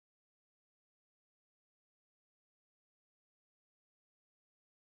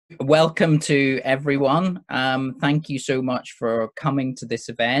welcome to everyone. Thank you so much for coming to this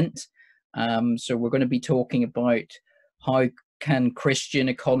event. So we're going to be talking about how can Christian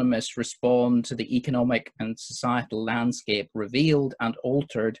economists respond to the economic and societal landscape revealed and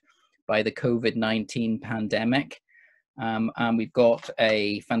altered by the COVID-19 pandemic. And we've got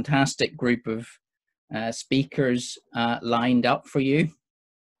a fantastic group of speakers lined up for you.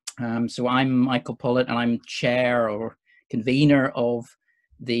 So I'm Michael Pollitt, and I'm chair or convener of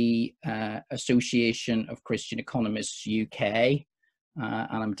the Association of Christian Economists UK,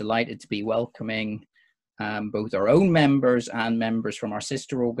 and I'm delighted to be welcoming both our own members and members from our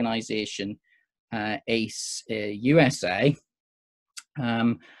sister organisation, ACE USA.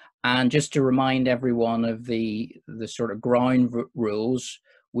 And just to remind everyone of the sort of ground rules,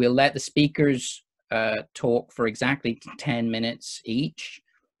 we'll let the speakers talk for exactly 10 minutes each,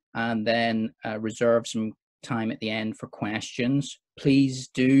 and then reserve some time at the end for questions. Please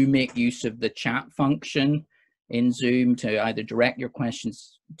do make use of the chat function in Zoom to either direct your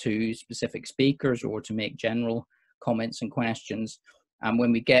questions to specific speakers or to make general comments and questions. And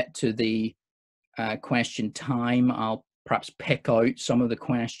when we get to the question time, I'll perhaps pick out some of the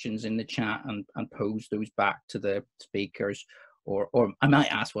questions in the chat and pose those back to the speakers, or I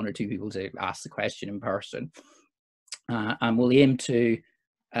might ask one or two people to ask the question in person. And we'll aim to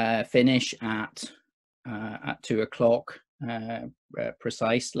finish at 2 o'clock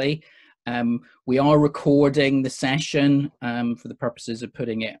precisely. We are recording the session for the purposes of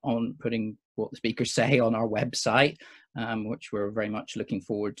putting what the speakers say on our website, which we're very much looking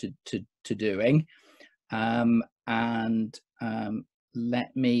forward to doing.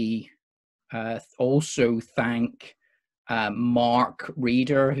 Let me also thank Mark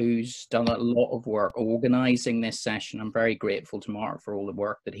Reeder, who's done a lot of work organizing this session. I'm very grateful to Mark for all the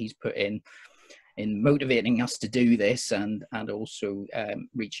work that he's put in motivating us to do this, and also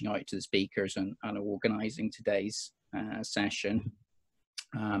reaching out to the speakers and organizing today's session.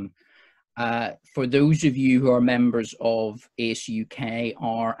 For those of you who are members of ACE UK,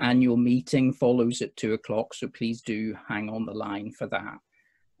 our annual meeting follows at 2 o'clock, so please do hang on the line for that.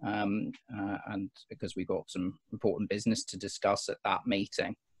 And because we've got some important business to discuss at that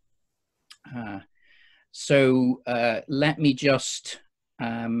meeting. So let me just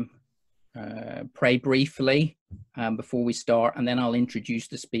pray briefly before we start, and then I'll introduce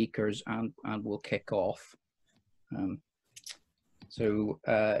the speakers and we'll kick off.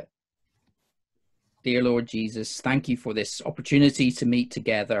 Dear Lord Jesus, thank you for this opportunity to meet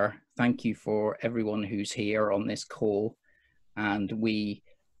together. Thank you for everyone who's here on this call, and we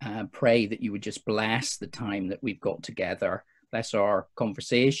pray that you would just bless the time that we've got together, bless our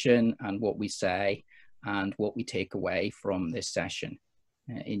conversation and what we say and what we take away from this session.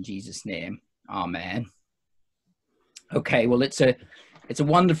 In Jesus' name, amen. Okay, well, it's a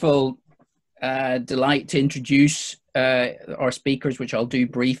wonderful delight to introduce our speakers, which I'll do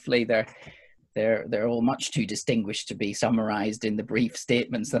briefly. They're all much too distinguished to be summarized in the brief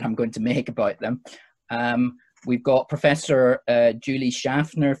statements that I'm going to make about them. We've got Professor Julie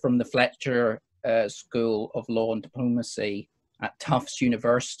Schaffner from the Fletcher School of Law and Diplomacy at Tufts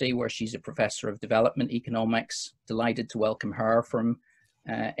University, where she's a professor of development economics. Delighted to welcome her from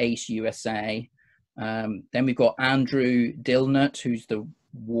ACE USA. Then we've got Andrew Dilnot, who's the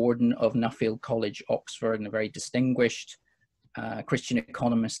warden of Nuffield College, Oxford, and a very distinguished Christian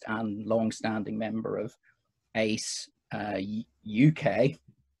economist and long-standing member of ACE UK.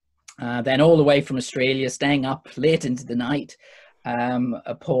 Then all the way from Australia, staying up late into the night,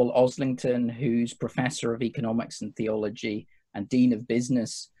 Paul Oslington, who's Professor of Economics and Theology and Dean of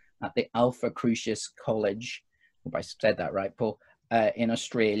Business at the Alphacrucis College. I hope I said that right, Paul, in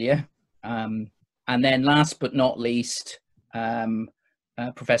Australia. And then last but not least,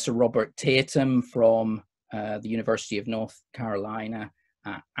 Professor Robert Tatum from the University of North Carolina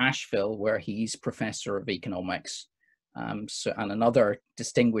at Asheville, where he's Professor of Economics. And another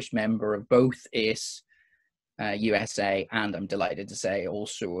distinguished member of both ACE USA and, I'm delighted to say,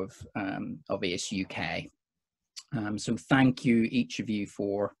 also of ACE UK. So thank you, each of you,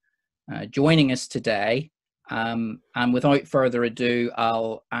 for joining us today. And without further ado,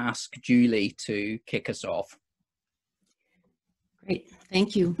 I'll ask Julie to kick us off. Great,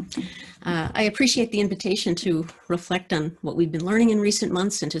 thank you. I appreciate the invitation to reflect on what we've been learning in recent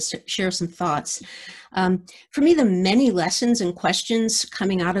months and to share some thoughts. For me, the many lessons and questions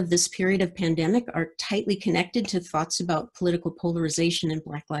coming out of this period of pandemic are tightly connected to thoughts about political polarization and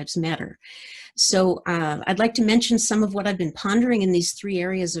Black Lives Matter. So I'd like to mention some of what I've been pondering in these three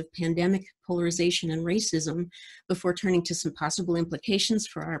areas of pandemic polarization and racism before turning to some possible implications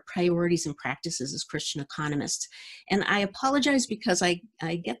for our priorities and practices as Christian economists. And I apologize because I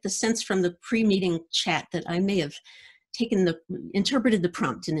get the sense from the pre-meeting chat that I may have interpreted the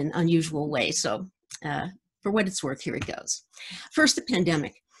prompt in an unusual way. So for what it's worth, here it goes. First, the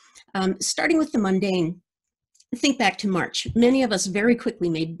pandemic. Starting with the mundane, think back to March. Many of us very quickly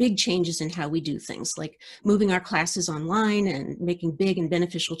made big changes in how we do things, like moving our classes online and making big and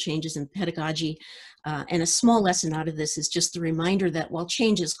beneficial changes in pedagogy. And a small lesson out of this is just the reminder that while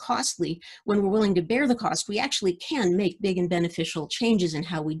change is costly, when we're willing to bear the cost, we actually can make big and beneficial changes in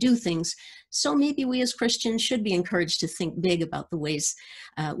how we do things. So maybe we as Christians should be encouraged to think big about the ways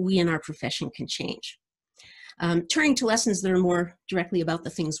we in our profession can change. Turning to lessons that are more directly about the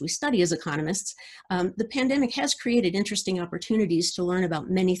things we study as economists, the pandemic has created interesting opportunities to learn about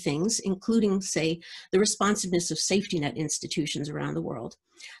many things, including, say, the responsiveness of safety net institutions around the world.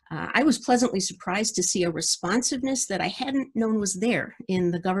 I was pleasantly surprised to see a responsiveness that I hadn't known was there in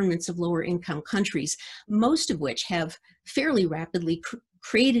the governments of lower income countries, most of which have fairly rapidly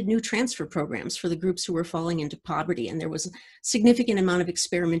created new transfer programs for the groups who were falling into poverty. And there was a significant amount of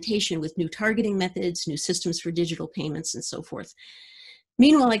experimentation with new targeting methods, new systems for digital payments, and so forth.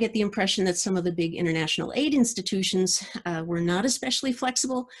 Meanwhile, I get the impression that some of the big international aid institutions were not especially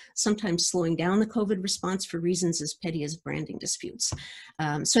flexible, sometimes slowing down the COVID response for reasons as petty as branding disputes.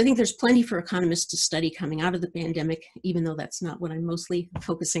 So I think there's plenty for economists to study coming out of the pandemic, even though that's not what I'm mostly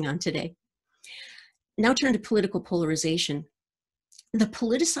focusing on today. Now turn to political polarization. The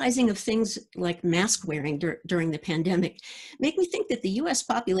politicizing of things like mask wearing during the pandemic make me think that the US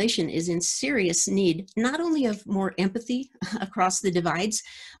population is in serious need, not only of more empathy across the divides,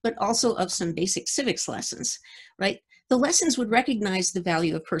 but also of some basic civics lessons, right? The lessons would recognize the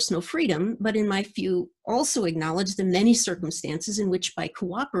value of personal freedom, but in my view, also acknowledge the many circumstances in which by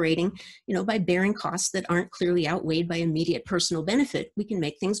cooperating, by bearing costs that aren't clearly outweighed by immediate personal benefit, we can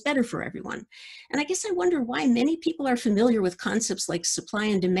make things better for everyone. And I guess I wonder why many people are familiar with concepts like supply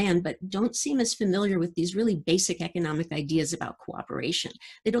and demand, but don't seem as familiar with these really basic economic ideas about cooperation.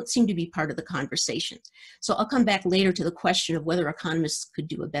 They don't seem to be part of the conversation. So I'll come back later to the question of whether economists could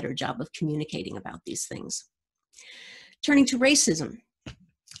do a better job of communicating about these things. Turning to racism,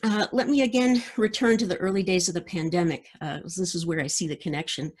 let me again return to the early days of the pandemic. This is where I see the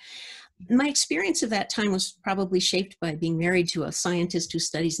connection. My experience of that time was probably shaped by being married to a scientist who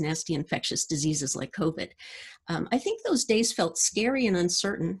studies nasty infectious diseases like COVID. I think those days felt scary and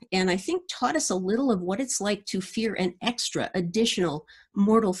uncertain, and I think taught us a little of what it's like to fear an extra, additional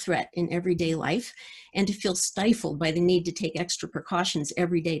mortal threat in everyday life, and to feel stifled by the need to take extra precautions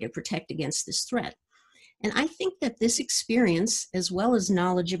every day to protect against this threat. And I think that this experience, as well as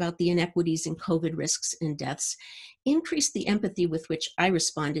knowledge about the inequities in COVID risks and deaths, increased the empathy with which I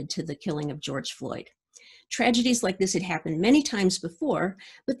responded to the killing of George Floyd. Tragedies like this had happened many times before,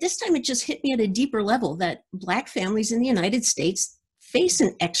 but this time it just hit me at a deeper level that Black families in the United States face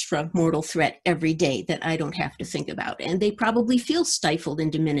an extra mortal threat every day that I don't have to think about. And they probably feel stifled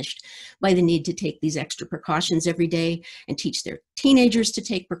and diminished by the need to take these extra precautions every day and teach their teenagers to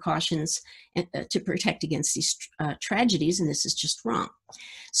take precautions and, to protect against these tragedies. And this is just wrong.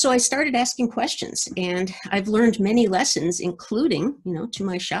 So I started asking questions, and I've learned many lessons, including, to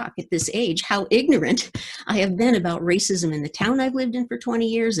my shock at this age, how ignorant I have been about racism in the town I've lived in for 20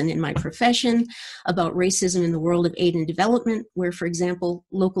 years and in my profession, about racism in the world of aid and development, where, for example,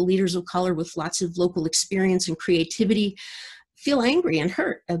 local leaders of color with lots of local experience and creativity feel angry and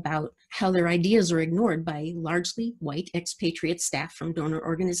hurt about how their ideas are ignored by largely white expatriate staff from donor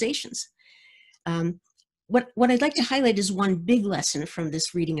organizations. What I'd like to highlight is one big lesson from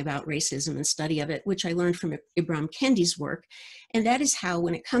this reading about racism and study of it, which I learned from Ibram Kendi's work, and that is how,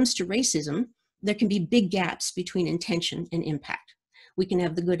 when it comes to racism, there can be big gaps between intention and impact. We can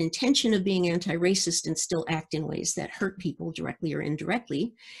have the good intention of being anti-racist and still act in ways that hurt people directly or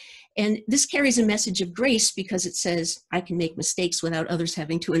indirectly. And this carries a message of grace because it says, I can make mistakes without others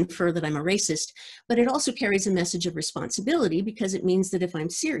having to infer that I'm a racist. But it also carries a message of responsibility because it means that if I'm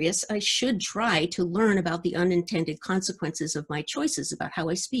serious, I should try to learn about the unintended consequences of my choices about how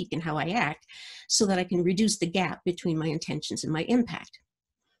I speak and how I act so that I can reduce the gap between my intentions and my impact.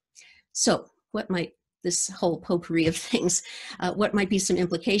 So what might this whole potpourri of things, what might be some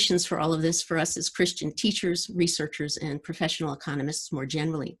implications for all of this for us as Christian teachers, researchers, and professional economists more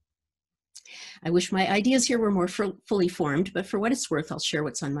generally? I wish my ideas here were more fully formed, but for what it's worth, I'll share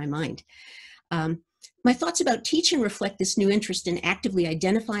what's on my mind. My thoughts about teaching reflect this new interest in actively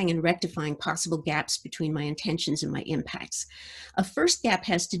identifying and rectifying possible gaps between my intentions and my impacts. A first gap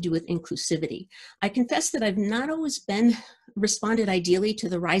has to do with inclusivity. I confess that I've not always responded ideally to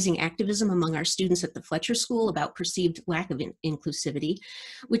the rising activism among our students at the Fletcher School about perceived lack of inclusivity,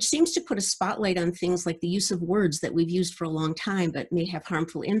 which seems to put a spotlight on things like the use of words that we've used for a long time but may have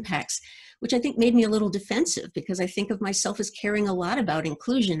harmful impacts, which I think made me a little defensive because I think of myself as caring a lot about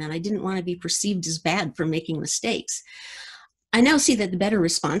inclusion and I didn't want to be perceived as bad for making mistakes. I now see that the better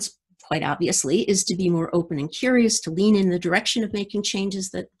response, quite obviously, is to be more open and curious, to lean in the direction of making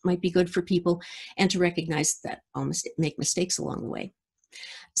changes that might be good for people, and to recognize that I'll make mistakes along the way.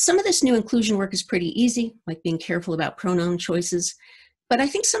 Some of this new inclusion work is pretty easy, like being careful about pronoun choices, but I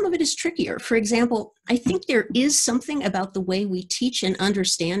think some of it is trickier. For example, I think there is something about the way we teach and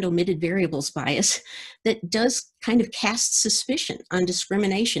understand omitted variables bias that does kind of cast suspicion on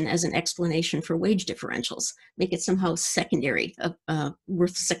discrimination as an explanation for wage differentials, make it somehow secondary,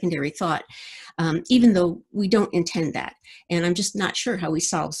 worth secondary thought, even though we don't intend that. And I'm just not sure how we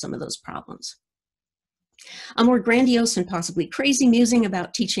solve some of those problems. A more grandiose and possibly crazy musing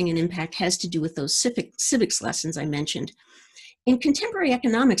about teaching and impact has to do with those civics lessons I mentioned. In contemporary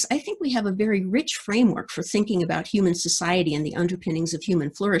economics, I think we have a very rich framework for thinking about human society and the underpinnings of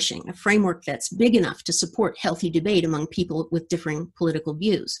human flourishing, a framework that's big enough to support healthy debate among people with differing political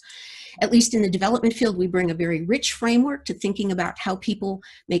views. At least in the development field, we bring a very rich framework to thinking about how people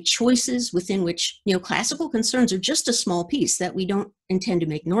make choices within which neoclassical concerns are just a small piece that we don't intend to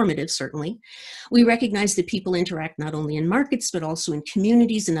make normative, certainly. We recognize that people interact not only in markets, but also in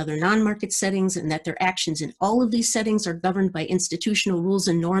communities and other non-market settings, and that their actions in all of these settings are governed by institutional rules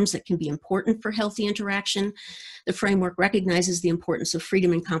and norms that can be important for healthy interaction. The framework recognizes the importance of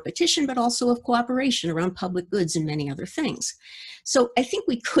freedom and competition, but also of cooperation around public goods and many other things. So I think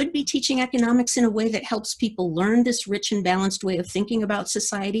we could be teaching economics in a way that helps people learn this rich and balanced way of thinking about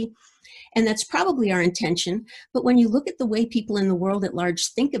society. And that's probably our intention. But when you look at the way people in the world at large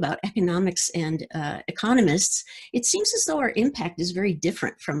think about economics and economists, it seems as though our impact is very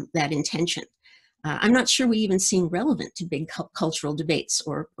different from that intention. I'm not sure we even seem relevant to big cultural debates,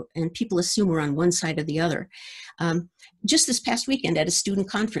 and people assume we're on one side or the other. Just this past weekend at a student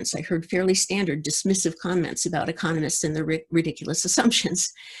conference, I heard fairly standard dismissive comments about economists and their ridiculous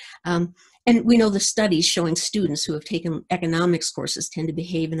assumptions. And we know the studies showing students who have taken economics courses tend to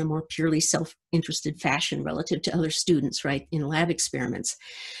behave in a more purely self-interested fashion relative to other students, right, in lab experiments.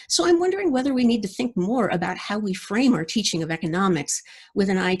 So I'm wondering whether we need to think more about how we frame our teaching of economics with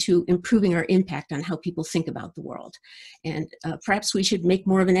an eye to improving our impact on how people think about the world. And perhaps we should make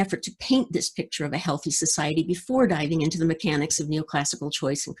more of an effort to paint this picture of a healthy society before diving into the mechanics of neoclassical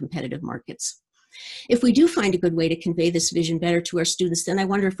choice and competitive markets. If we do find a good way to convey this vision better to our students, then I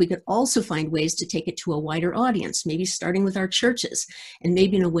wonder if we could also find ways to take it to a wider audience, maybe starting with our churches, and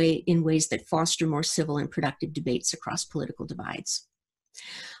maybe in ways that foster more civil and productive debates across political divides.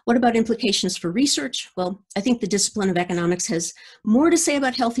 What about implications for research? Well, I think the discipline of economics has more to say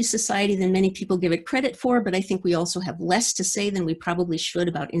about healthy society than many people give it credit for, but I think we also have less to say than we probably should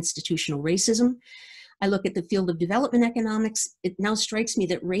about institutional racism. I look at the field of development economics, it now strikes me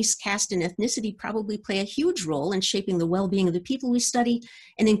that race, caste, and ethnicity probably play a huge role in shaping the well-being of the people we study,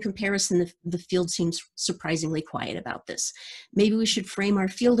 and in comparison, the field seems surprisingly quiet about this. Maybe we should frame our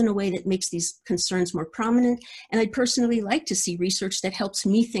field in a way that makes these concerns more prominent, and I'd personally like to see research that helps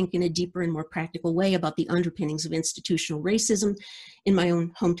me think in a deeper and more practical way about the underpinnings of institutional racism in my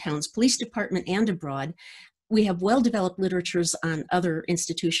own hometown's police department and abroad. We have well-developed literatures on other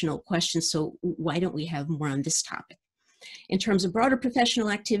institutional questions, so why don't we have more on this topic? In terms of broader professional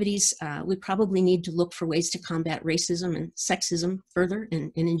activities, we probably need to look for ways to combat racism and sexism further,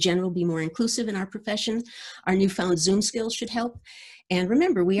 and in general be more inclusive in our profession. Our newfound Zoom skills should help. And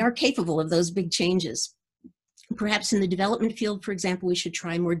remember, we are capable of those big changes. Perhaps in the development field, for example, we should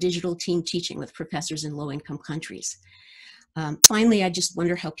try more digital team teaching with professors in low-income countries. Finally, I just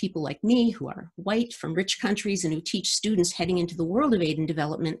wonder how people like me, who are white from rich countries and who teach students heading into the world of aid and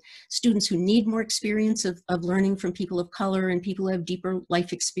development, students who need more experience of learning from people of color and people who have deeper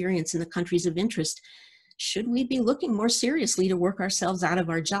life experience in the countries of interest, should we be looking more seriously to work ourselves out of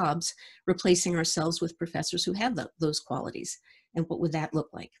our jobs, replacing ourselves with professors who have those qualities? And what would that look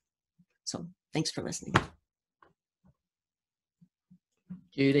like? So thanks for listening.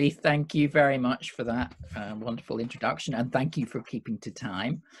 Judy, thank you very much for that wonderful introduction, and thank you for keeping to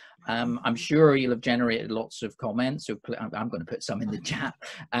time. I'm sure you'll have generated lots of comments, so I'm going to put some in the chat.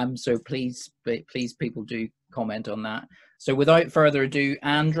 So please, people do comment on that. So without further ado,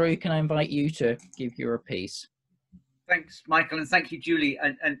 Andrew, can I invite you to give your piece? Thanks, Michael, and thank you, Julie.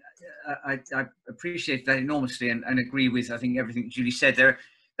 And I appreciate that enormously, and agree with, I think, everything Julie said. There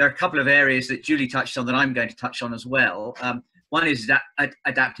are a couple of areas that Julie touched on that I'm going to touch on as well. One is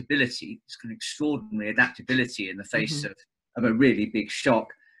adaptability. It's an extraordinary adaptability in the face of a really big shock.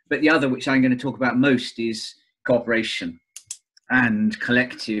 But the other, which I'm going to talk about most, is cooperation and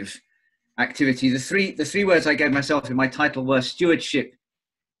collective activity. The three words I gave myself in my title were stewardship,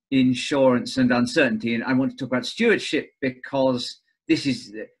 insurance, and uncertainty. And I want to talk about stewardship because this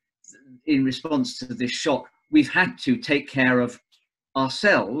is in response to this shock. We've had to take care of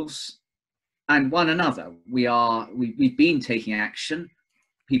ourselves and one another. We've been taking action.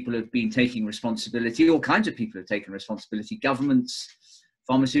 People have been taking responsibility. All kinds of people have taken responsibility. Governments,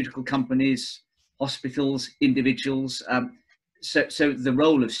 pharmaceutical companies, hospitals, individuals. So the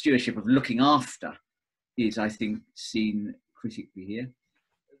role of stewardship, of looking after, is, I think, seen critically here.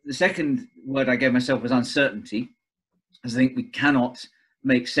 The second word I gave myself was uncertainty. I think we cannot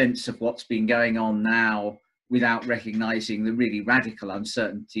make sense of what's been going on now without recognizing the really radical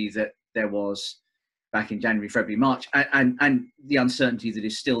uncertainty that there was back in January, February, March, and the uncertainty that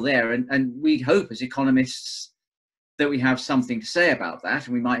is still there. And we hope as economists that we have something to say about that.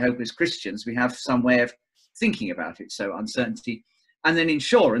 And we might hope as Christians we have some way of thinking about it. So uncertainty. And then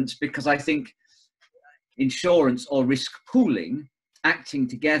insurance, because I think insurance or risk pooling, acting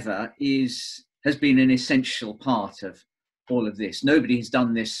together, has been an essential part of all of this. Nobody has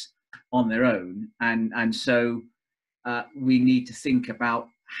done this on their own, and so we need to think about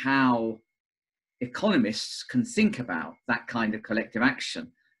how economists can think about that kind of collective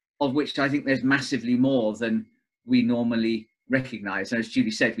action, of which I think there's massively more than we normally recognize. And as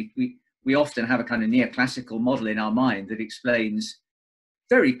Julie said, we often have a kind of neoclassical model in our mind that explains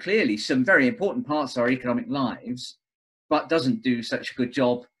very clearly some very important parts of our economic lives, but doesn't do such a good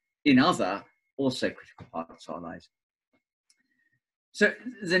job in other also critical parts of our lives. So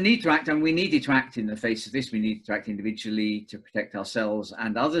the need to act, and we needed to act in the face of this. We needed to act individually to protect ourselves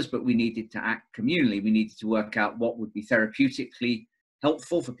and others, but we needed to act communally. We needed to work out what would be therapeutically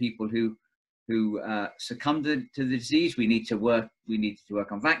helpful for people who succumbed to the disease. We needed to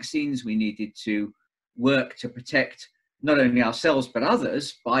work on vaccines. We needed to work to protect not only ourselves but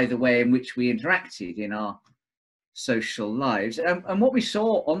others by the way in which we interacted in our social lives. And what we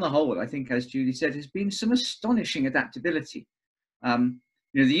saw on the whole, I think, as Julie said, has been some astonishing adaptability.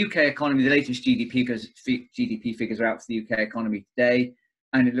 The UK economy, the latest GDP figures are out for the UK economy today,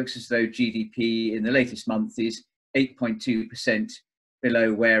 and it looks as though GDP in the latest month is 8.2%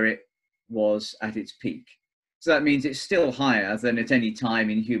 below where it was at its peak. So that means it's still higher than at any time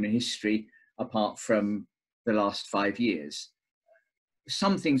in human history apart from the last 5 years.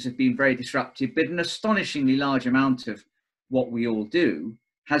 Some things have been very disruptive, but an astonishingly large amount of what we all do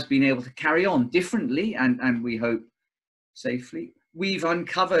has been able to carry on differently and we hope safely. We've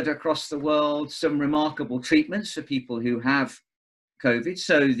uncovered across the world some remarkable treatments for people who have COVID.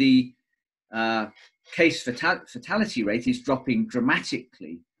 So the case fatality rate is dropping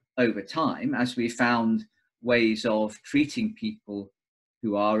dramatically over time as we found ways of treating people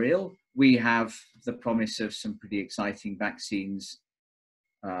who are ill. We have the promise of some pretty exciting vaccines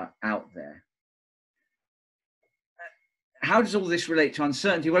out there. How does all this relate to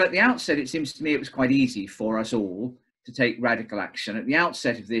uncertainty? Well, at the outset, it seems to me it was quite easy for us all to take radical action. At the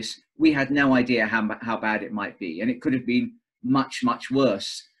outset of this, we had no idea how bad it might be, and it could have been much, much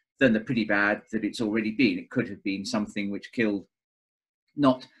worse than the pretty bad that it's already been. It could have been something which killed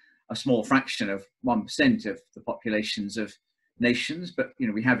not a small fraction of 1% of the populations of nations, but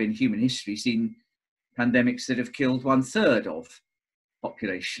we have in human history seen pandemics that have killed 1/3 of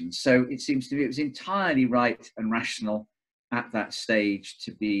populations. So it seems to me it was entirely right and rational at that stage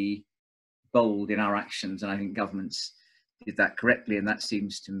to be bold in our actions, and I think governments did that correctly, and that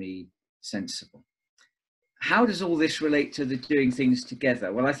seems to me sensible. How does all this relate to the doing things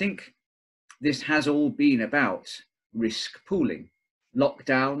together? Well, I think this has all been about risk pooling.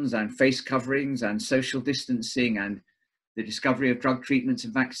 Lockdowns and face coverings and social distancing and the discovery of drug treatments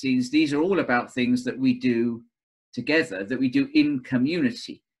and vaccines, these are all about things that we do together, that we do in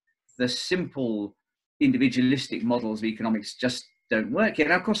community. The simple individualistic models of economics just don't work yet.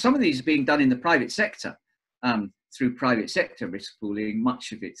 Now, of course, some of these are being done in the private sector, through private sector risk pooling,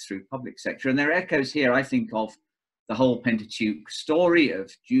 much of it through public sector. And there are echoes here, I think, of the whole Pentateuch story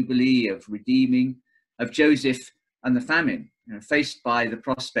of Jubilee, of redeeming, of Joseph and the famine. Faced by the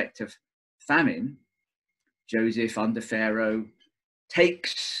prospect of famine, Joseph under Pharaoh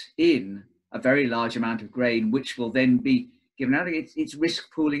takes in a very large amount of grain, which will then be given out. It's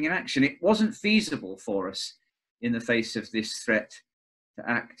risk pooling in action. It wasn't feasible for us in the face of this threat to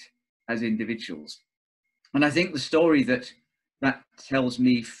act as individuals. And I think the story that tells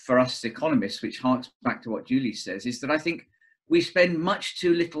me for us economists, which harks back to what Julie says, is that I think we spend much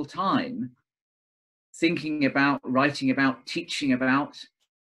too little time thinking about, writing about, teaching about,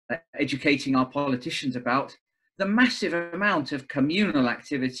 educating our politicians about the massive amount of communal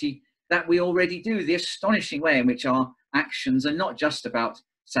activity that we already do, the astonishing way in which our actions are not just about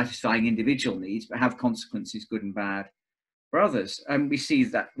satisfying individual needs, but have consequences, good and bad, for others. And we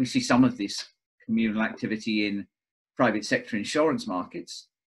see some of this communal activity in private sector insurance markets,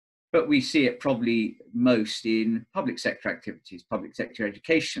 but we see it probably most in public sector activities, public sector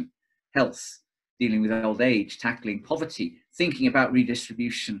education, health, dealing with old age, tackling poverty, thinking about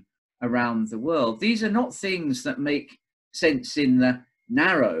redistribution around the world. These are not things that make sense in the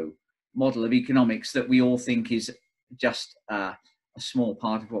narrow model of economics that we all think is just a small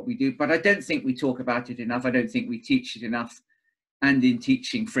part of what we do. But I don't think we talk about it enough. I don't think we teach it enough. And in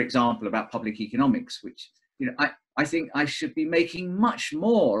teaching, for example, about public economics, which, I think I should be making much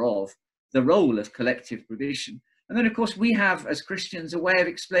more of the role of collective provision. And then, of course, we have, as Christians, a way of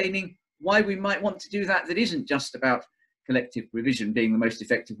explaining why we might want to do that isn't just about collective provision being the most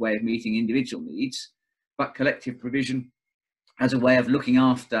effective way of meeting individual needs, but collective provision as a way of looking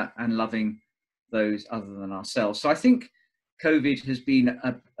after and loving those other than ourselves. So I think COVID has been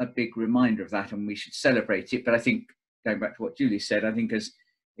a big reminder of that, and we should celebrate it. But I think, going back to what Julie said, I think as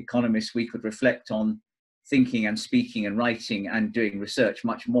economists, we could reflect on thinking and speaking and writing and doing research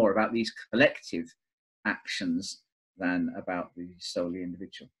much more about these collective actions than about the solely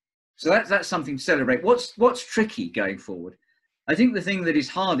individual. So that's something to celebrate. What's tricky going forward? I think the thing that is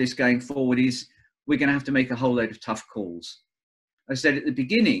hardest going forward is we're going to have to make a whole load of tough calls. I said at the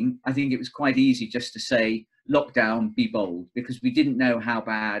beginning, I think it was quite easy just to say, lockdown, be bold, because we didn't know how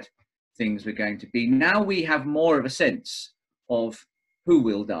bad things were going to be. Now we have more of a sense of who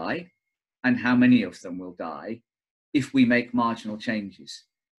will die and how many of them will die if we make marginal changes.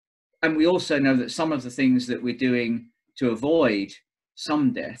 And we also know that some of the things that we're doing to avoid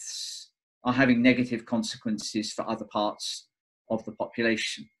some deaths are having negative consequences for other parts of the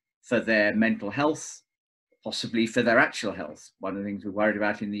population, for their mental health, possibly for their actual health. One of the things we're worried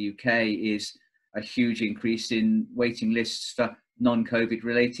about in the UK is a huge increase in waiting lists for non-COVID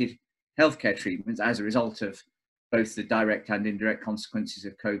related healthcare treatments as a result of both the direct and indirect consequences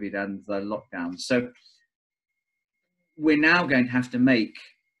of COVID and the lockdown. So we're now going to have to make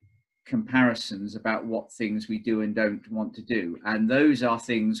comparisons about what things we do and don't want to do. And those are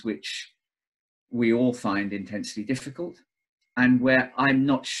things which we all find intensely difficult, and where I'm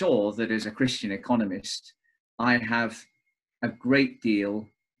not sure that as a Christian economist, I have a great deal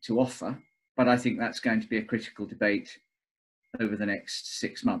to offer, but I think that's going to be a critical debate over the next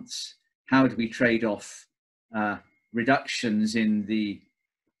 6 months. How do we trade off reductions in the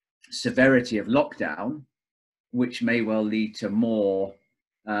severity of lockdown, which may well lead to more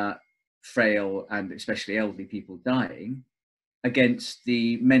frail and especially elderly people dying, against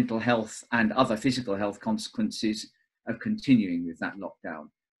the mental health and other physical health consequences of continuing with that lockdown?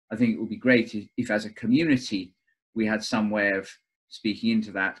 I think it would be great if as a community we had some way of speaking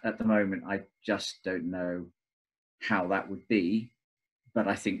into that. At the moment, I just don't know how that would be, but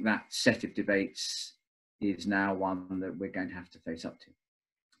I think that set of debates is now one that we're going to have to face up to.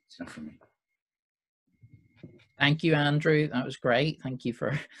 It's enough from me. Thank you, Andrew. That was great. Thank you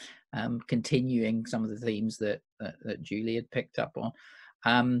for continuing some of the themes that Julie had picked up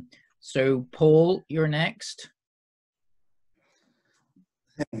on. So, Paul, you're next.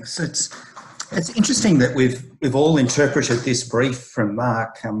 Thanks. It's interesting that we've all interpreted this brief from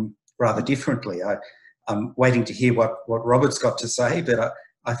Mark rather differently. I'm waiting to hear what Robert's got to say, but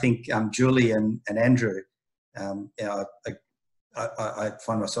I think Julie and Andrew, I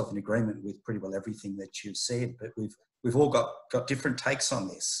find myself in agreement with pretty well everything that you've said, but we've all got different takes on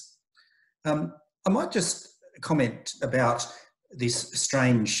this. I might just comment about this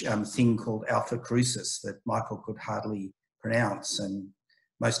strange thing called Alphacrucis that Michael could hardly pronounce, and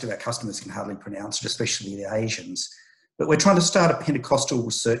most of our customers can hardly pronounce it, especially the Asians. But we're trying to start a Pentecostal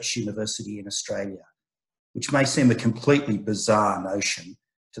research university in Australia, which may seem a completely bizarre notion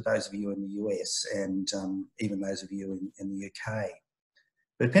to those of you in the US and even those of you in the UK.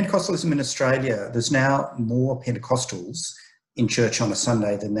 But Pentecostalism in Australia, there's now more Pentecostals in church on a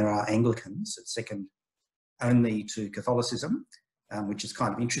Sunday than there are Anglicans. It's second only to Catholicism, which is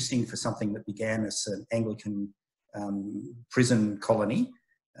kind of interesting for something that began as an Anglican prison colony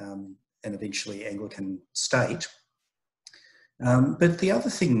and eventually Anglican state. But the other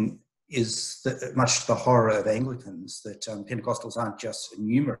thing is that, much to the horror of Anglicans, that Pentecostals aren't just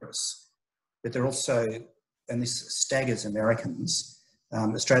numerous, but they're also, and this staggers Americans,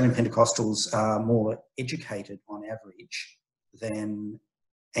 Australian Pentecostals are more educated on average than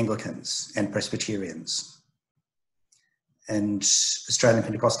Anglicans and Presbyterians. And Australian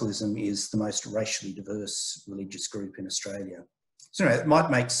Pentecostalism is the most racially diverse religious group in Australia. So it might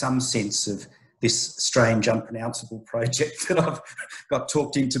make some sense of this strange, unpronounceable project that I've got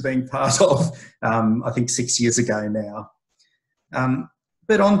talked into being part of, I think 6 years ago now.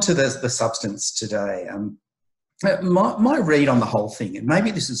 But on to the substance today. My read on the whole thing, and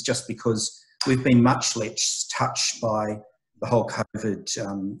maybe this is just because we've been much less touched by the whole COVID,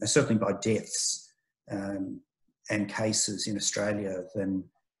 certainly by deaths and cases in Australia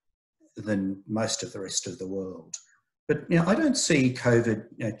than most of the rest of the world. But I don't see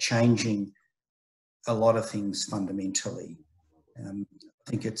COVID changing a lot of things fundamentally. I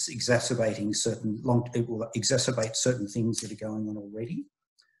think it's exacerbating it will exacerbate certain things that are going on already.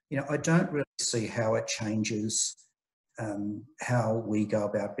 I don't really see how it changes how we go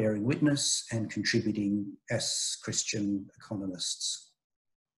about bearing witness and contributing as Christian economists.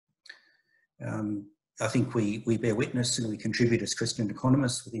 I think we bear witness and we contribute as Christian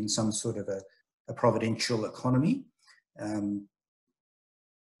economists within some sort of a providential economy.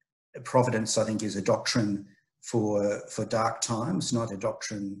 Providence, I think, is a doctrine for dark times, not a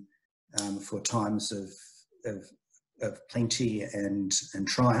doctrine for times of plenty and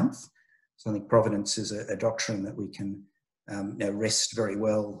triumph. So I think providence is a doctrine that we can rest very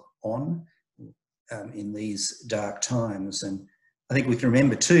well on in these dark times. And I think we can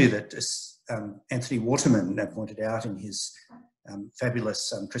remember too that Anthony Waterman pointed out in his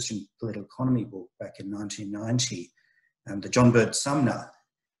fabulous Christian Political Economy book back in 1990, that John Bird Sumner,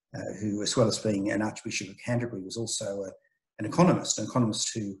 who, as well as being an Archbishop of Canterbury, was also an economist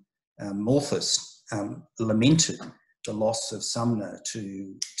who Malthus lamented the loss of Sumner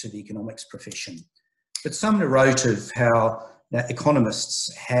to the economics profession. But Sumner wrote of how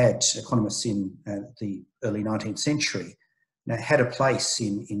economists in the early 19th century had a place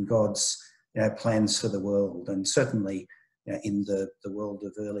in God's plans for the world, and certainly in the world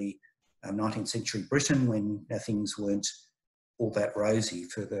of early 19th century Britain, when things weren't all that rosy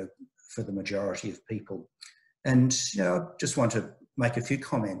for the majority of people. And I just want to make a few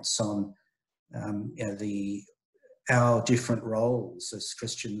comments on our different roles as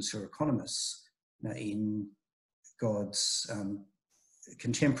Christians who are economists in God's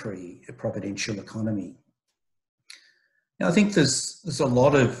contemporary providential economy. Now, I think there's a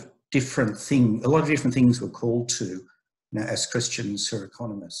lot of different things we're called to as Christians who are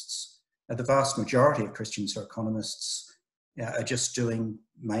economists. Now, the vast majority of Christians who are economists are just doing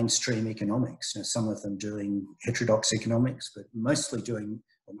mainstream economics. Some of them doing heterodox economics, but most of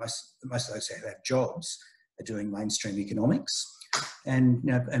those who have jobs are doing mainstream economics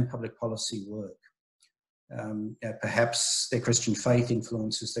and public policy work. Perhaps their Christian faith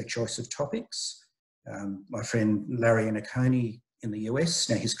influences their choice of topics. My friend Larry Annacone in the US,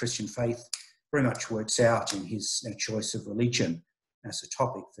 his Christian faith very much works out in his choice of religion as a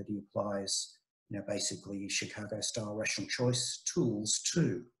topic that he applies basically Chicago-style rational choice tools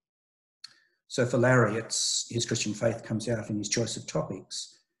too. So for Larry, his Christian faith comes out in his choice of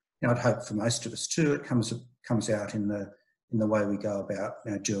topics. I'd hope for most of us too, it comes out in the way we go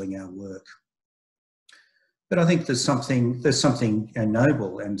about doing our work. But I think there's something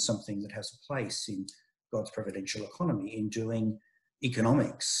noble and something that has a place in God's providential economy in doing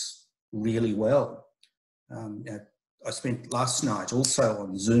economics really well. I spent last night also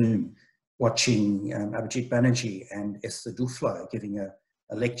on Zoom watching Abhijit Banerjee and Esther Duflo giving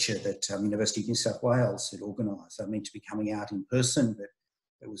a lecture that University of New South Wales had organised. They were meant to be coming out in person, but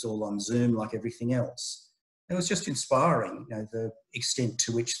it was all on Zoom like everything else. It was just inspiring, the extent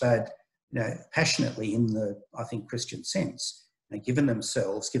to which they'd, passionately in the, I think, Christian sense, given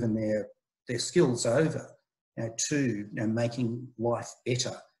themselves, given their skills over to making life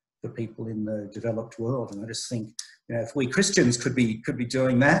better for people in the developed world. And I just think, if we Christians could be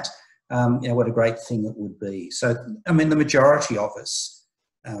doing that, what a great thing it would be. So, the majority of us,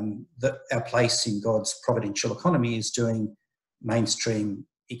 our place in God's providential economy is doing mainstream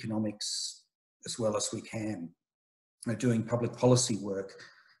economics as well as we can, doing public policy work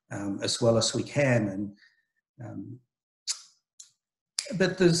as well as we can. And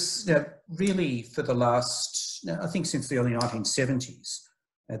but there's really for the last, I think since the early 1970s,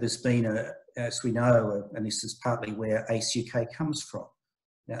 there's been as we know, and this is partly where ACE UK comes from,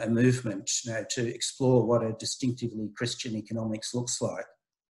 a movement to explore what a distinctively Christian economics looks like.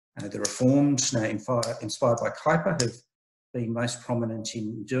 The Reformed, inspired by Kuyper, have been most prominent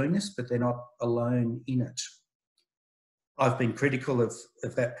in doing this, but they're not alone in it. I've been critical of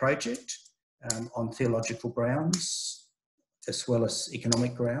that project on theological grounds. as well as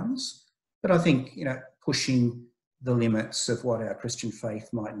economic grounds. But I think, pushing the limits of what our Christian faith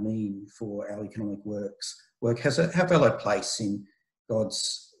might mean for our economic work has a valid place in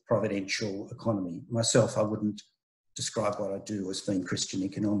God's providential economy. Myself, I wouldn't describe what I do as being Christian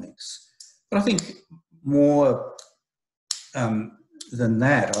economics. But I think more than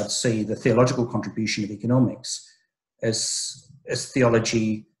that, I'd see the theological contribution of economics as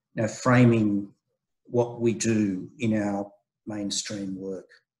theology, framing what we do in our mainstream work.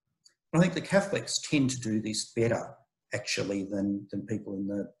 And I think the Catholics tend to do this better, actually, than people in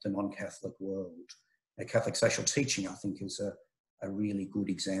the non-Catholic world. Catholic social teaching, I think, is a really good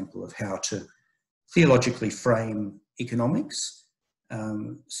example of how to theologically frame economics,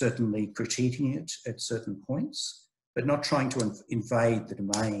 certainly critiquing it at certain points, but not trying to invade the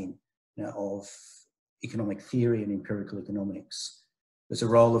domain of economic theory and empirical economics. There's a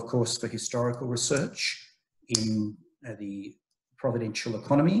role, of course, for historical research in the providential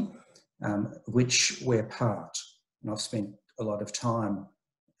economy, which we're part. And I've spent a lot of time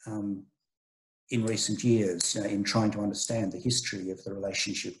in recent years in trying to understand the history of the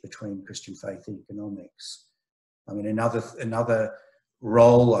relationship between Christian faith and economics. I mean, another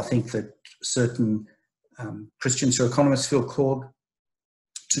role I think that certain Christians who are economists feel called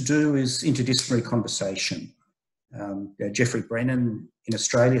to do is interdisciplinary conversation. Geoffrey Brennan in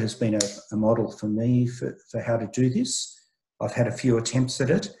Australia has been a model for me for how to do this. I've had a few attempts at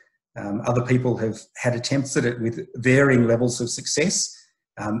it. Other people have had attempts at it with varying levels of success,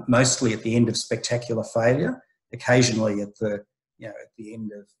 mostly at the end of spectacular failure, occasionally at the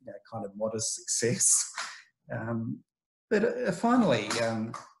end of kind of modest success. But finally,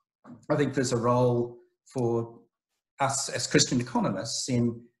 I think there's a role for us as Christian economists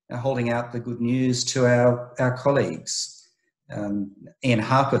in holding out the good news to our colleagues. Ian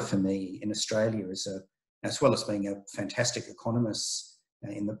Harper, for me, in Australia, as well as being a fantastic economist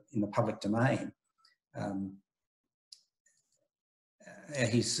in the public domain,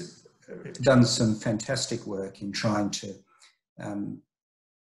 he's done some fantastic work in trying to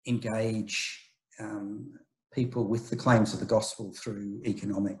engage people with the claims of the gospel through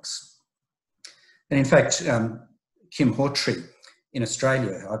economics. And in fact, Kim Hawtrey in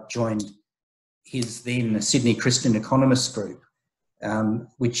Australia, I've joined his then Sydney Christian Economists group,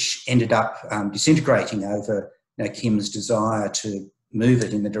 which ended up disintegrating over Kim's desire to move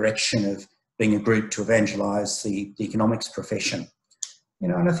it in the direction of being a group to evangelise the economics profession.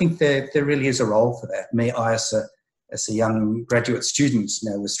 And I think there really is a role for that. I, as a young graduate student,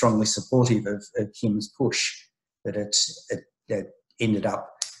 was strongly supportive of Kim's push, but it ended up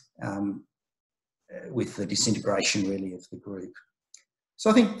with the disintegration, really, of the group. So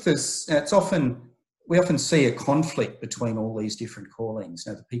I think we often see a conflict between all these different callings.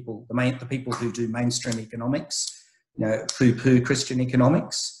 The people who do mainstream economics, poo-poo Christian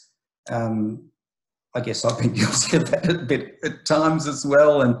economics. I guess I've been guilty of that a bit at times as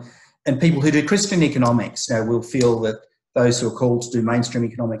well. And people who do Christian economics will feel that those who are called to do mainstream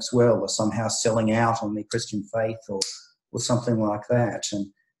economics well are somehow selling out on their Christian faith or something like that.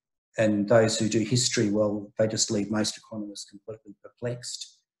 And those who do history, well, they just leave most economists completely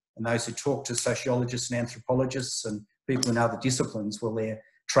perplexed. And those who talk to sociologists and anthropologists and people in other disciplines, well, they're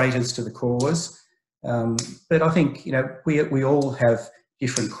traitors to the cause. But I think, we all have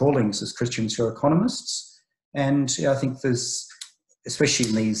different callings as Christians who are economists. And I think there's, especially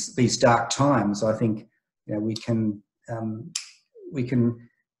in these dark times, I think, we can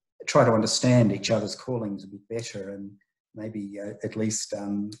try to understand each other's callings a bit better and maybe at least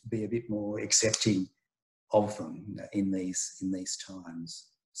be a bit more accepting of them in these times.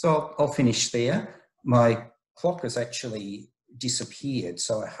 So I'll finish there. My clock has actually disappeared,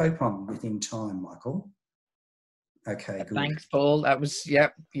 so I hope I'm within time, Michael. Okay, good. Thanks, Paul. That was,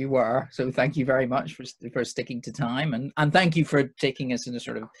 you were. So thank you very much for sticking to time, and thank you for taking us in a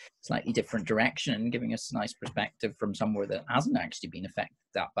sort of slightly different direction and giving us a nice perspective from somewhere that hasn't actually been affected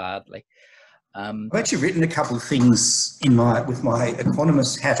that badly. I've actually written a couple of things with my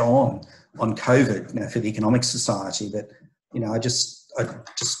economist hat on COVID, for the Economic Society. But I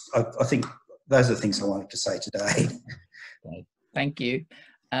think those are the things I wanted to say today. Okay. Thank you.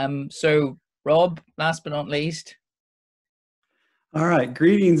 So Rob, last but not least. All right.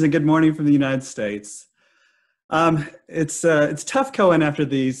 Greetings and good morning from the United States. It's tough going after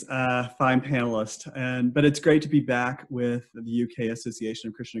these fine panelists, but it's great to be back with the UK Association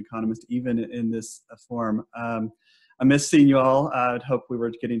of Christian Economists, even in this form. I miss seeing you all. I'd hope we were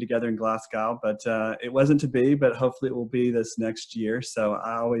getting together in Glasgow, but it wasn't to be, but hopefully it will be this next year. So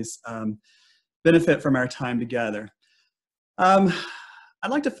I always benefit from our time together. I'd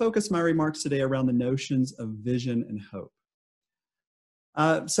like to focus my remarks today around the notions of vision and hope.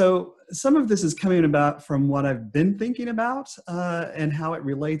 So some of this is coming about from what I've been thinking about and how it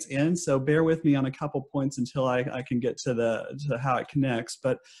relates in. So bear with me on a couple points until I can get to how it connects.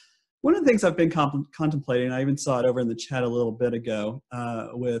 But one of the things I've been contemplating, I even saw it over in the chat a little bit ago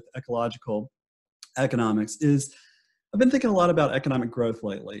with ecological economics, is I've been thinking a lot about economic growth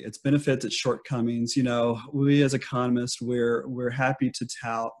lately, its benefits, its shortcomings. You know, we as economists, we're happy to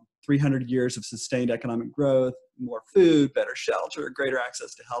tout 300 years of sustained economic growth, more food, better shelter, greater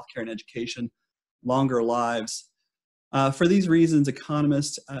access to healthcare and education, longer lives. For these reasons,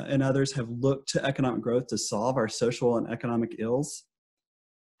 economists and others have looked to economic growth to solve our social and economic ills.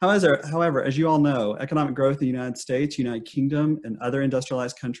 However, as you all know, economic growth in the United States, United Kingdom, and other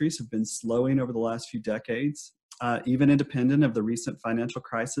industrialized countries have been slowing over the last few decades, even independent of the recent financial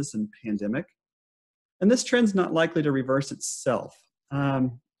crisis and pandemic. And this trend's not likely to reverse itself.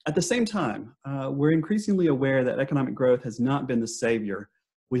 At the same time, we're increasingly aware that economic growth has not been the savior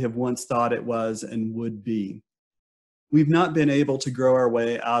we have once thought it was and would be. We've not been able to grow our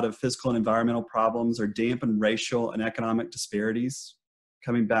way out of physical and environmental problems or dampen racial and economic disparities,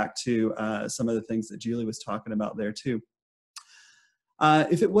 coming back to some of the things that Julie was talking about there too.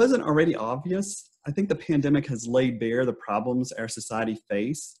 If it wasn't already obvious, I think the pandemic has laid bare the problems our society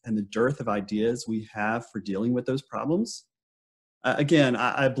face and the dearth of ideas we have for dealing with those problems. Again,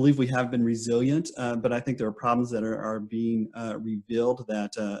 I believe we have been resilient, but I think there are problems that are being revealed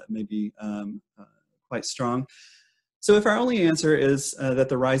that may be quite strong. So if our only answer is that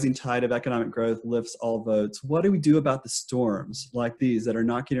the rising tide of economic growth lifts all boats, what do we do about the storms like these that are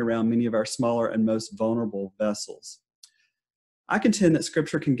knocking around many of our smaller and most vulnerable vessels? I contend that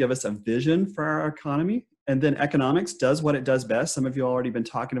Scripture can give us a vision for our economy, and then economics does what it does best. Some of you have already been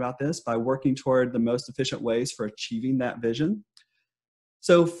talking about this, by working toward the most efficient ways for achieving that vision.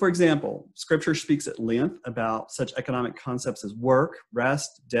 So, for example, Scripture speaks at length about such economic concepts as work,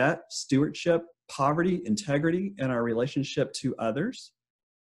 rest, debt, stewardship, poverty, integrity, and our relationship to others.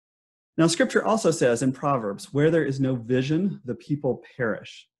 Now, Scripture also says in Proverbs, where there is no vision, the people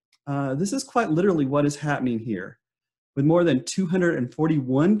perish. This is quite literally what is happening here, with more than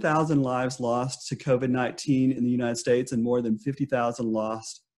 241,000 lives lost to COVID-19 in the United States and more than 50,000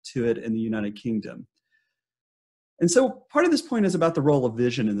 lost to it in the United Kingdom. And so part of this point is about the role of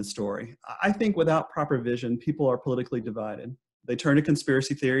vision in the story. I think without proper vision, people are politically divided. They turn to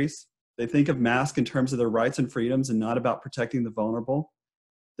conspiracy theories. They think of masks in terms of their rights and freedoms and not about protecting the vulnerable.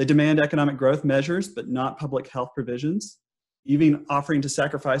 They demand economic growth measures, but not public health provisions, even offering to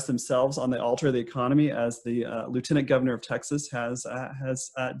sacrifice themselves on the altar of the economy, as the Lieutenant Governor of Texas has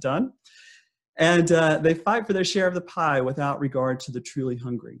done. And they fight for their share of the pie without regard to the truly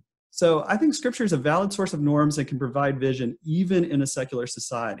hungry. So I think Scripture is a valid source of norms and can provide vision even in a secular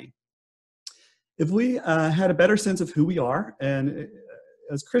society. If we had a better sense of who we are and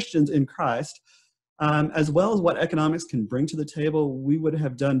as Christians in Christ, as well as what economics can bring to the table, we would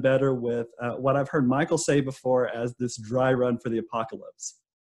have done better with what I've heard Michael say before as this dry run for the apocalypse.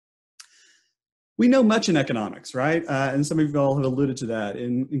 We know much in economics, right? And some of you all have alluded to that,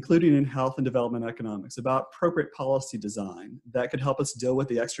 including in health and development economics, about appropriate policy design that could help us deal with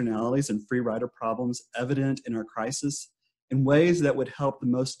the externalities and free rider problems evident in our crisis in ways that would help the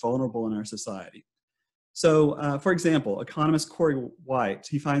most vulnerable in our society. So, for example, economist Corey White,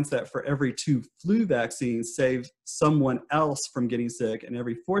 he finds that for every 2 flu vaccines save someone else from getting sick, and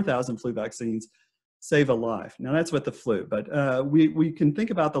every 4,000 flu vaccines save a life. Now that's with the flu, but we can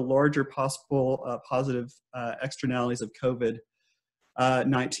think about the larger possible positive externalities of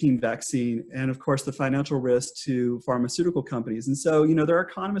COVID-19 vaccine, and of course the financial risk to pharmaceutical companies. And so, you know, there are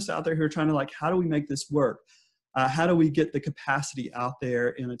economists out there who are trying to how do we make this work? How do we get the capacity out there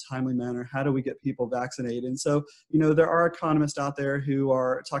in a timely manner? How do we get people vaccinated? And so, you know, there are economists out there who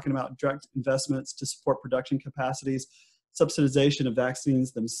are talking about direct investments to support production capacities, subsidization of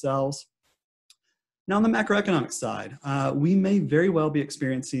vaccines themselves. Now, on the macroeconomic side, we may very well be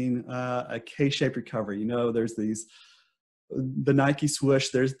experiencing a K-shaped recovery. You know, there's the Nike swoosh,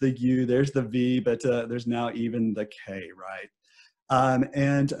 there's the U, there's the V, but there's now even the K, right?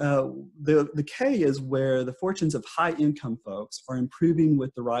 The K is where the fortunes of high-income folks are improving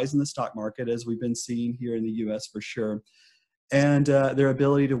with the rise in the stock market, as we've been seeing here in the U.S. for sure, and their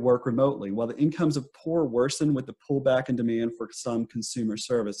ability to work remotely, while the incomes of poor worsen with the pullback in demand for some consumer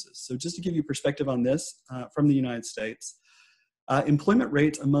services. So just to give you perspective on this from the United States, employment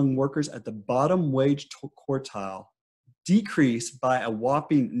rates among workers at the bottom wage quartile decreased by a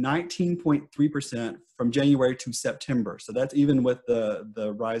whopping 19.3% from January to September. So that's even with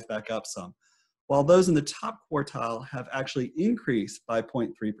the rise back up some, while those in the top quartile have actually increased by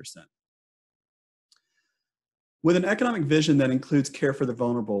 0.3%. With an economic vision that includes care for the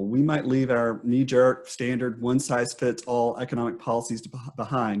vulnerable, we might leave our knee-jerk, standard, one-size-fits-all economic policies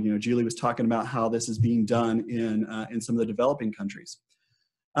behind. You know, Julie was talking about how this is being done in some of the developing countries.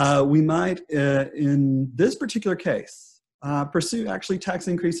 We might, in this particular case, pursue actually tax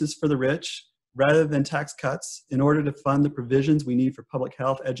increases for the rich rather than tax cuts in order to fund the provisions we need for public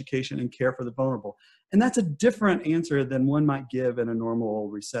health, education, and care for the vulnerable. And that's a different answer than one might give in a normal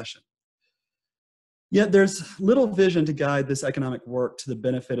recession. Yet there's little vision to guide this economic work to the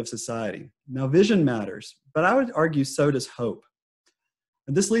benefit of society. Now, vision matters, but I would argue so does hope.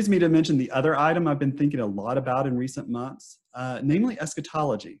 And this leads me to mention the other item I've been thinking a lot about in recent months, namely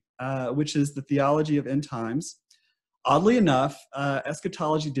eschatology, which is the theology of end times. Oddly enough,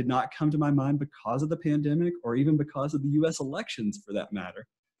 eschatology did not come to my mind because of the pandemic or even because of the US elections for that matter.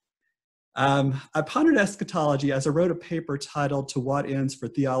 I pondered eschatology as I wrote a paper titled "To What Ends for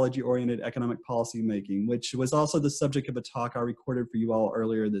Theology-Oriented Economic Policy Making," which was also the subject of a talk I recorded for you all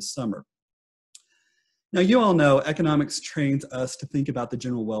earlier this summer. Now, you all know economics trains us to think about the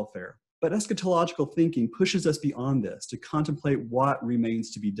general welfare, but eschatological thinking pushes us beyond this to contemplate what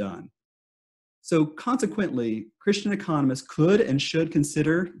remains to be done. So consequently, Christian economists could and should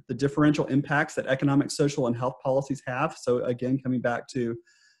consider the differential impacts that economic, social, and health policies have. So again, coming back to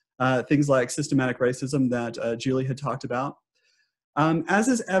things like systematic racism that Julie had talked about. As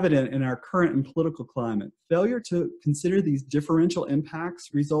is evident in our current and political climate, failure to consider these differential impacts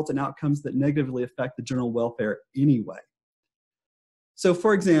results in outcomes that negatively affect the general welfare anyway. So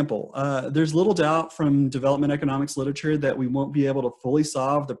for example, there's little doubt from development economics literature that we won't be able to fully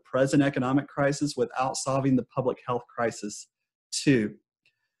solve the present economic crisis without solving the public health crisis too.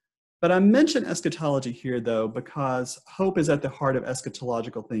 But I mention eschatology here, though, because hope is at the heart of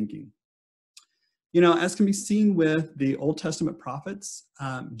eschatological thinking. You know, as can be seen with the Old Testament prophets,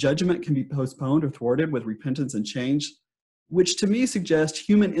 judgment can be postponed or thwarted with repentance and change, which to me suggests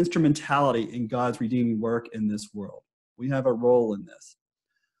human instrumentality in God's redeeming work in this world. We have a role in this.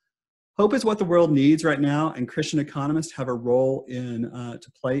 Hope is what the world needs right now, and Christian economists have a role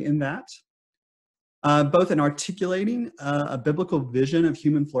to play in that. Both in articulating a biblical vision of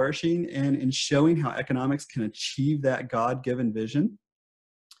human flourishing and in showing how economics can achieve that God-given vision.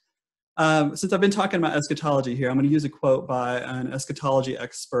 Since I've been talking about eschatology here, I'm going to use a quote by an eschatology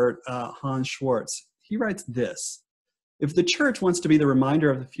expert, Hans Schwartz. He writes this: "If the church wants to be the reminder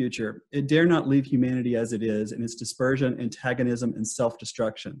of the future, it dare not leave humanity as it is in its dispersion, antagonism, and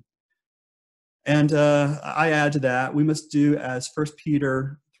self-destruction." And I add to that, we must do as 1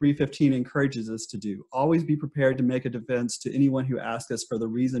 Peter 3:15 encourages us to do. Always be prepared to make a defense to anyone who asks us for the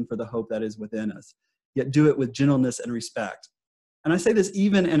reason for the hope that is within us, yet do it with gentleness and respect. And I say this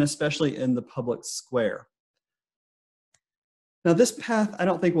even and especially in the public square. Now, this path I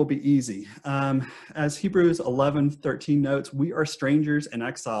don't think will be easy. As Hebrews 11:13 notes, we are strangers and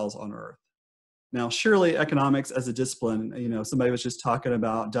exiles on earth. Now, surely economics as a discipline, you know, somebody was just talking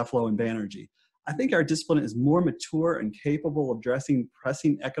about Dufflo and Banerjee. I think our discipline is more mature and capable of addressing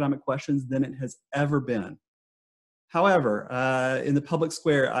pressing economic questions than it has ever been. However, in the public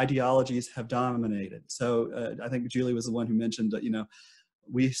square, ideologies have dominated. So I think Julie was the one who mentioned that, you know,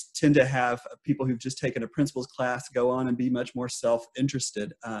 we tend to have people who've just taken a principles class go on and be much more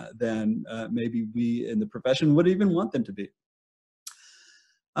self-interested than maybe we in the profession would even want them to be.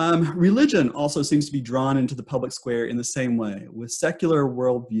 Religion also seems to be drawn into the public square in the same way, with secular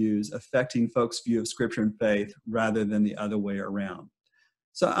worldviews affecting folks' view of scripture and faith rather than the other way around.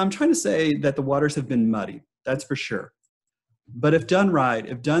 So I'm trying to say that the waters have been muddy, that's for sure. But if done right,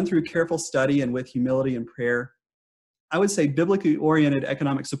 if done through careful study and with humility and prayer, I would say biblically oriented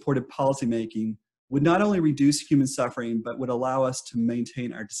economic supported policymaking would not only reduce human suffering, but would allow us to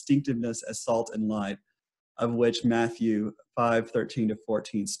maintain our distinctiveness as salt and light, of which Matthew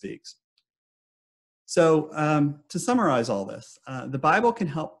 5:13-14 speaks. So to summarize all this, the Bible can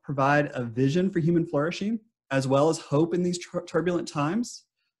help provide a vision for human flourishing, as well as hope in these turbulent times.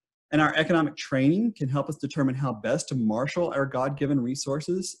 And our economic training can help us determine how best to marshal our God-given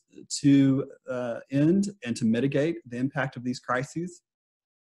resources to end and to mitigate the impact of these crises.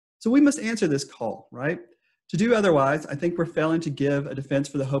 So we must answer this call, right? To do otherwise, I think we're failing to give a defense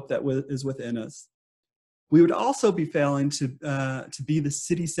for the hope that is within us. We would also be failing to be the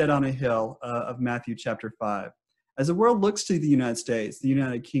city set on a hill of Matthew chapter 5. As the world looks to the United States, the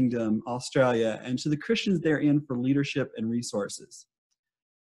United Kingdom, Australia, and to the Christians therein for leadership and resources.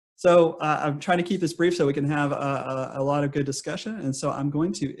 So I'm trying to keep this brief so we can have a lot of good discussion. And so I'm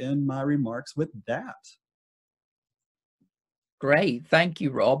going to end my remarks with that. Great. Thank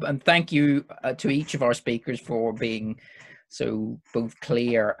you, Rob. And thank you to each of our speakers for being so both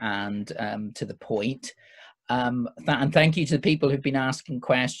clear and to the point. And thank you to the people who've been asking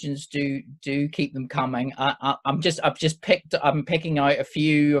questions. Do keep them coming. I'm picking out a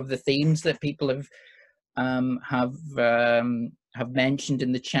few of the themes that people have mentioned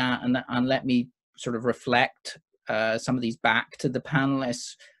in the chat, and let me sort of reflect some of these back to the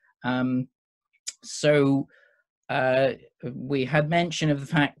panelists. So we had mention of the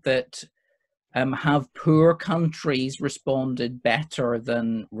fact that have poor countries responded better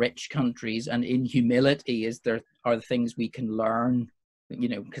than rich countries, and in humility are the things we can learn,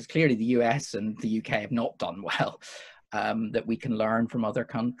 because clearly the US and the UK have not done well, that we can learn from other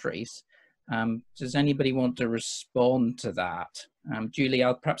countries. Does anybody want to respond to that? Julie,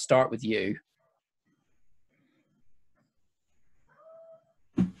 I'll perhaps start with you.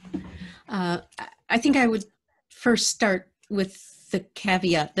 I think I would first start with the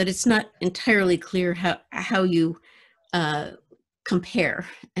caveat that it's not entirely clear how you compare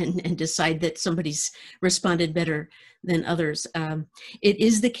and decide that somebody's responded better than others. It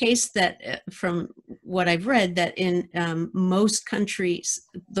is the case that from what I've read, that in most countries,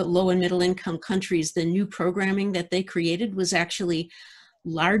 the low and middle income countries, the new programming that they created was actually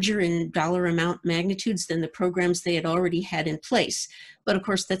larger in dollar amount magnitudes than the programs they had already had in place. But of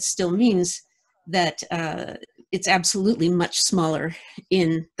course, that still means that it's absolutely much smaller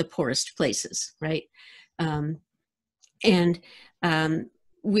in the poorest places, right?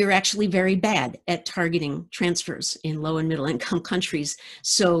 We're actually very bad at targeting transfers in low and middle income countries.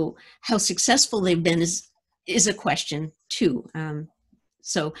 So how successful they've been is a question too.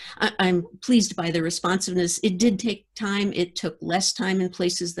 So I'm pleased by the responsiveness. It did take time. It took less time in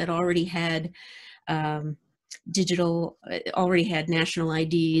places that already had already had national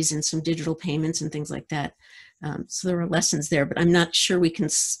IDs and some digital payments and things like that. So there are lessons there, but I'm not sure we can,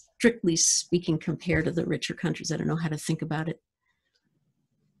 strictly speaking, compare to the richer countries. I don't know how to think about it.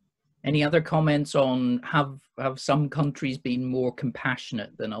 Any other comments on have some countries been more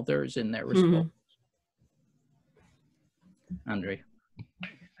compassionate than others in their response? Andrew.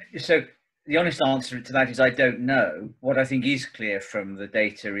 So the honest answer to that is I don't know. What I think is clear from the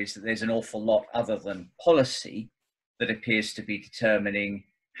data is that there's an awful lot other than policy that appears to be determining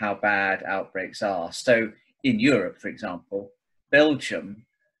how bad outbreaks are. So in Europe, for example, Belgium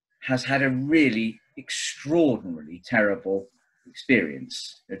has had a really extraordinarily terrible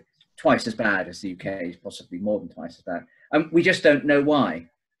experience, twice as bad as the UK, possibly more than twice as bad. We just don't know why.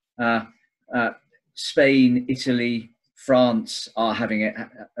 Spain, Italy, France are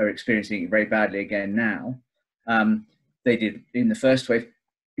experiencing it very badly again now. They did in the first wave.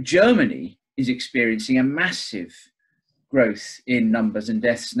 Germany is experiencing a massive growth in numbers and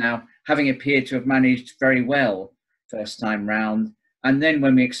deaths now, having appeared to have managed very well first time round. And then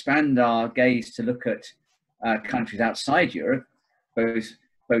when we expand our gaze to look at countries outside Europe, both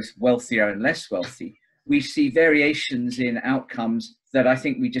wealthier and less wealthy, we see variations in outcomes that I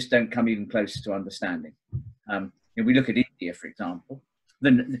think we just don't come even close to understanding. If we look at India, for example,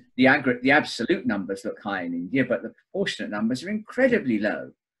 the absolute numbers look high in India, but the proportionate numbers are incredibly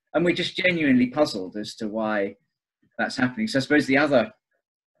low. And we're just genuinely puzzled as to why that's happening. So I suppose the other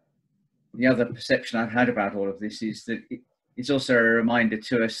perception I've had about all of this is that it's also a reminder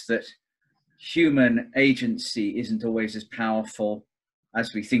to us that human agency isn't always as powerful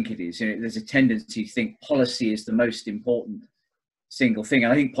as we think it is. There's a tendency to think policy is the most important single thing.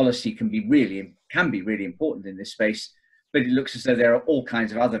 And I think policy can be really important in this space, but it looks as though there are all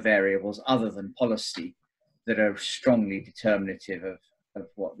kinds of other variables other than policy that are strongly determinative of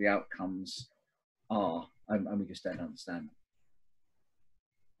what the outcomes are, and we just don't understand.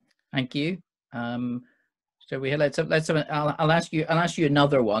 Thank you. So I'll ask you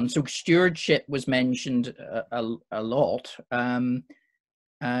another one. So stewardship was mentioned a lot.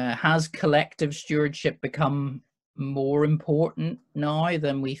 Has collective stewardship become more important now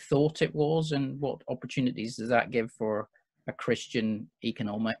than we thought it was, and what opportunities does that give for a Christian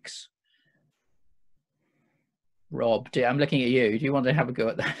economics? Rob, I'm looking at you. Do you want to have a go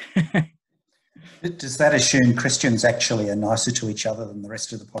at that? Does that assume Christians actually are nicer to each other than the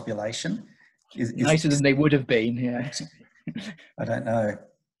rest of the population? Nicer than they would have been, yeah. I don't know.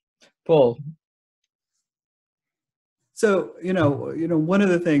 Paul. So, one of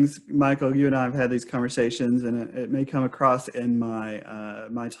the things, Michael, you and I have had these conversations, and it may come across in my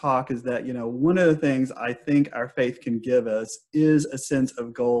my talk, is that, one of the things I think our faith can give us is a sense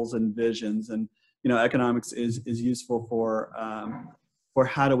of goals and visions. And, economics is useful for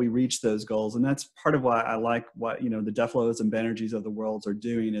how do we reach those goals. And that's part of why I like what, the Deflows and Banerjees of the world are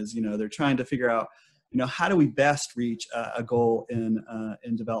doing is, they're trying to figure out, how do we best reach a goal in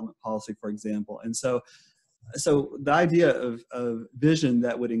development policy, for example. And so so the idea of vision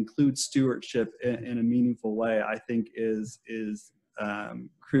that would include stewardship in a meaningful way, I think is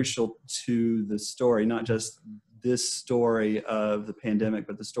crucial to the story, not just this story of the pandemic,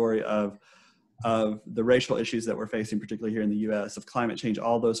 but the story of the racial issues that we're facing, particularly here in the U.S., of climate change,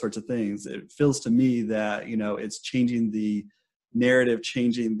 all those sorts of things. It feels to me that, you know, it's changing the narrative,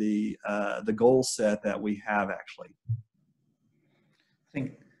 changing the goal set that we have actually. I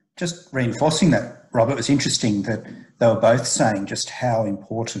think just reinforcing that, Robert, was interesting that they were both saying just how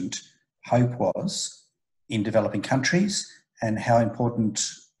important hope was in developing countries and how important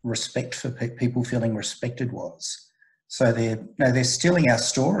respect for people feeling respected was. So they're stealing our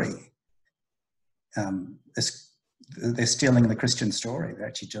story. They're stealing the Christian story. They're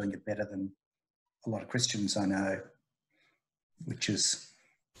actually doing it better than a lot of Christians I know, which is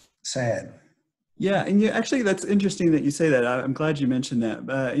sad. Yeah, and actually, that's interesting that you say that. I'm glad you mentioned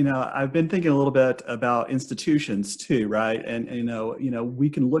that. You know, I've been thinking a little bit about institutions too, right? And you know, we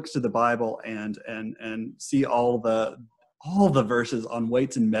can look to the Bible and see all the verses on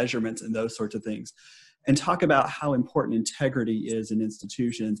weights and measurements and those sorts of things, and talk about how important integrity is in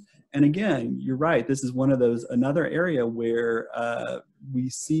institutions. And again, you're right. This is one of those, another area where we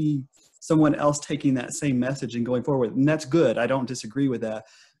see someone else taking that same message and going forward, and that's good. I don't disagree with that.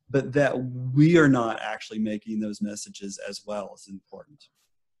 But that we are not actually making those messages as well is important.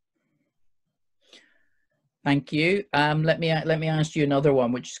 Thank you. Let me ask you another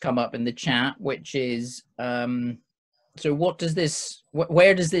one, which has come up in the chat, which is so what does this?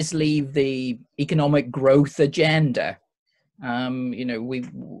 Where does this leave the economic growth agenda? You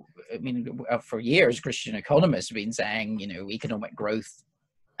know, for years, Christian economists have been saying, you know, economic growth.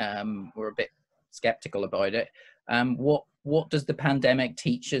 We're a bit skeptical about it. What does the pandemic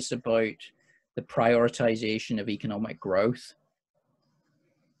teach us about the prioritization of economic growth?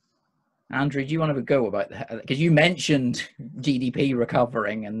 Andrew, do you want to have a go about that? Because you mentioned GDP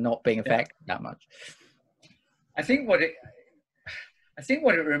recovering and not being affected that much. I think what it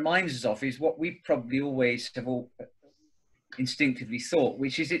reminds us of is what we probably always have all instinctively thought,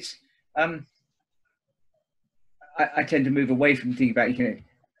 which is it's. I tend to move away from thinking about economic.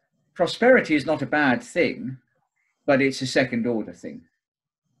 Prosperity is not a bad thing, but it's a second order thing.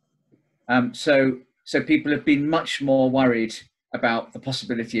 So people have been much more worried about the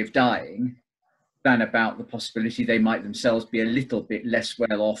possibility of dying than about the possibility they might themselves be a little bit less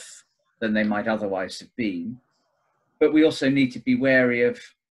well off than they might otherwise have been. But we also need to be wary of,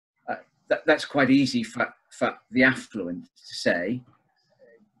 that's quite easy for the affluent to say.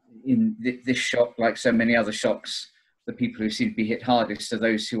 In this shock, like so many other shocks, the people who seem to be hit hardest are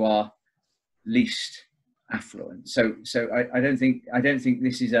those who are least affluent. So I don't think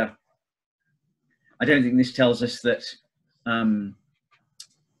this is a. I don't think this tells us that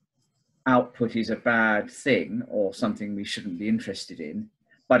output is a bad thing or something we shouldn't be interested in,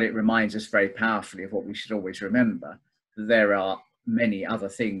 but it reminds us very powerfully of what we should always remember: that there are many other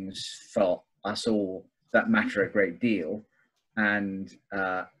things for us all that matter a great deal, and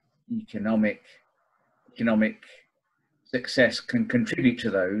economic success can contribute to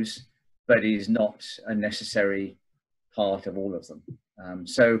those, but is not a necessary part of all of them.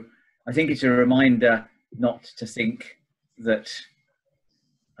 So I think it's a reminder not to think that,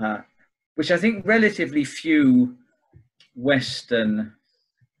 which I think relatively few Western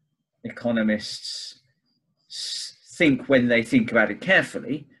economists think when they think about it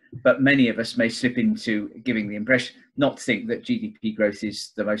carefully, but many of us may slip into giving the impression, not think that GDP growth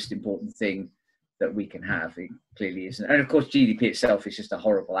is the most important thing that we can have. It clearly isn't. And of course, GDP itself is just a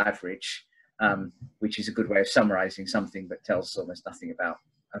horrible average, which is a good way of summarizing something but tells almost nothing about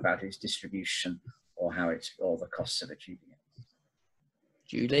its distribution or or the costs of achieving it.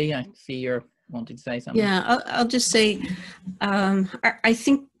 Julie, I see you're wanting to say something. Yeah, I'll just say, I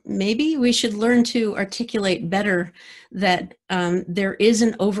think maybe we should learn to articulate better that there is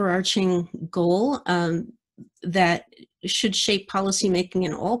an overarching goal that should shape policymaking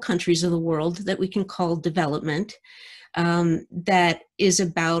in all countries of the world that we can call development, that is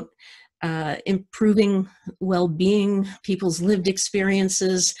about improving well-being, people's lived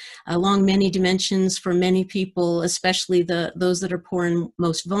experiences along many dimensions for many people, especially those that are poor and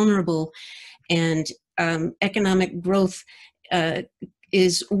most vulnerable. And economic growth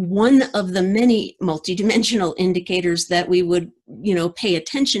is one of the many multidimensional indicators that we would, pay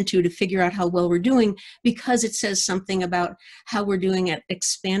attention to figure out how well we're doing, because it says something about how we're doing at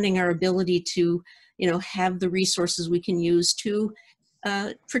expanding our ability to, have the resources we can use to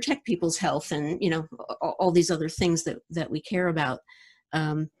protect people's health and, all these other things that we care about.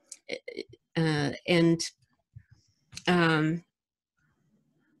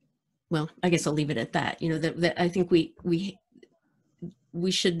 well, I guess I'll leave it at that. That I think we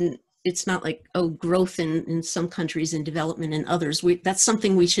shouldn't. It's not like, oh, growth in some countries and development in others. That's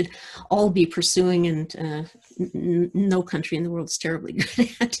something we should all be pursuing, and no country in the world is terribly good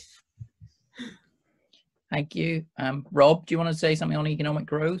at. Thank you. Rob, do you want to say something on economic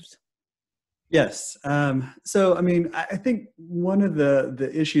growth? Yes. So, I mean, I think one of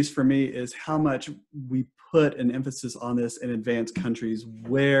the issues for me is how much we put an emphasis on this in advanced countries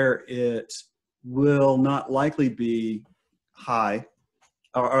where it will not likely be high,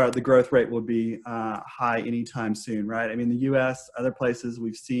 or the growth rate will be high anytime soon, right? I mean, the U.S., other places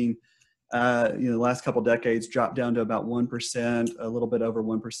we've seen, the last couple decades drop down to about 1%, a little bit over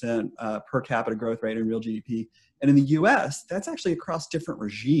 1% per capita growth rate in real GDP. And in the U.S., that's actually across different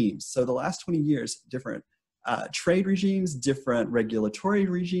regimes. So the last 20 years, different trade regimes, different regulatory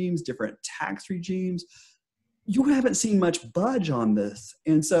regimes, different tax regimes. You haven't seen much budge on this.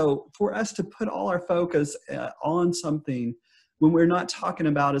 And so for us to put all our focus on something when we're not talking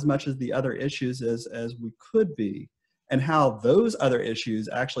about as much as the other issues as we could be, and how those other issues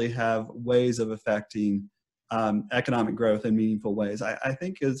actually have ways of affecting economic growth in meaningful ways, I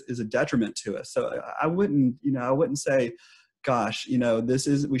think is a detriment to us. So I wouldn't say, gosh,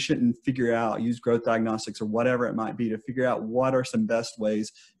 we shouldn't use growth diagnostics or whatever it might be to figure out what are some best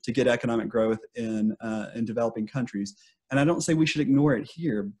ways to get economic growth in developing countries. And I don't say we should ignore it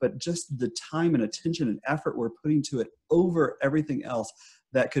here, but just the time and attention and effort we're putting to it over everything else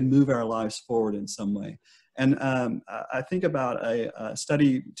that could move our lives forward in some way. And I think about a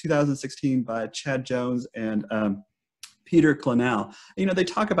study 2016 by Chad Jones and Peter Clenow. They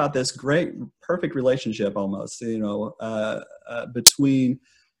talk about this great, perfect relationship almost, between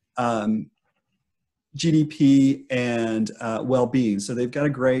GDP and well-being. So they've got a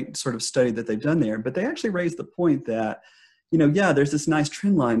great sort of study that they've done there, but they actually raise the point that, there's this nice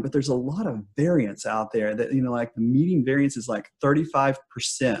trend line, but there's a lot of variance out there that, like the median variance is like 35%,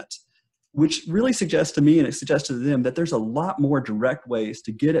 which really suggests to me, and it suggests to them, that there's a lot more direct ways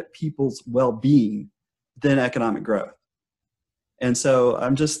to get at people's well-being than economic growth. And so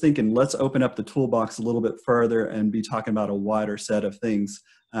I'm just thinking, let's open up the toolbox a little bit further and be talking about a wider set of things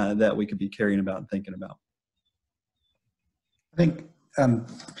that we could be caring about and thinking about. I think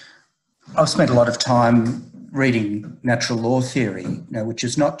I've spent a lot of time reading natural law theory, which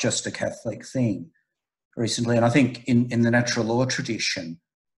is not just a Catholic thing recently. And I think in the natural law tradition,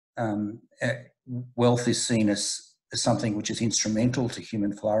 wealth is seen as something which is instrumental to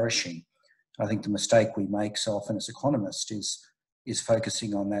human flourishing. I think the mistake we make so often as economists is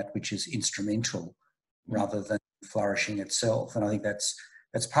focusing on that which is instrumental rather than flourishing itself. And I think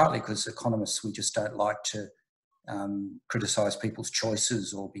that's partly because economists, we just don't like to criticise people's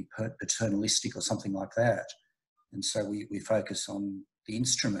choices or be paternalistic or something like that. And so we focus on the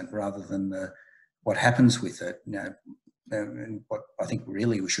instrument rather than what happens with it. And what I think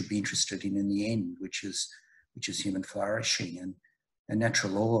really we should be interested in the end, which is human flourishing. And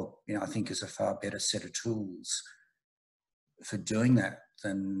natural law, I think is a far better set of tools for doing that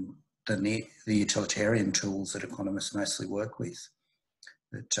than the utilitarian tools that economists mostly work with.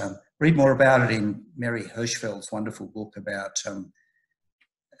 But read more about it in Mary Hirschfeld's wonderful book about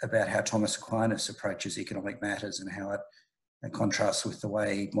how Thomas Aquinas approaches economic matters and how it contrasts with the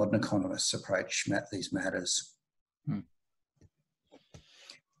way modern economists approach these matters.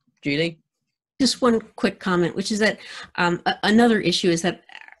 Julie? Just one quick comment, which is that another issue is that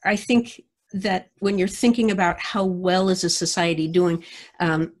I think that when you're thinking about how well is a society doing,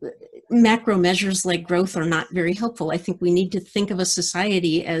 macro measures like growth are not very helpful. I think we need to think of a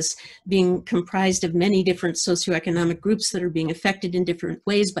society as being comprised of many different socioeconomic groups that are being affected in different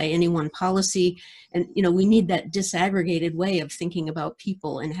ways by any one policy. And, we need that disaggregated way of thinking about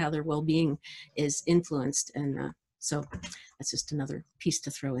people and how their well-being is influenced. And so that's just another piece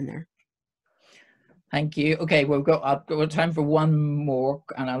to throw in there. Thank you. Okay, I've got time for one more,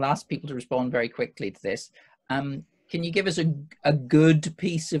 and I'll ask people to respond very quickly to this. Can you give us a good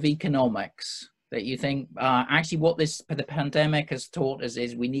piece of economics that you think actually what the pandemic has taught us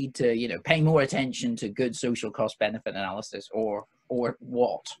is we need to pay more attention to good social cost benefit analysis, or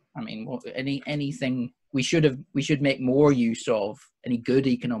what? I mean, anything we should make more use of? Any good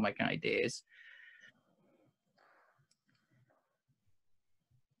economic ideas?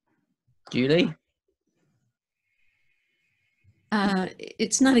 Julie?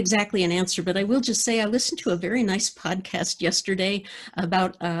 It's not exactly an answer, but I will just say I listened to a very nice podcast yesterday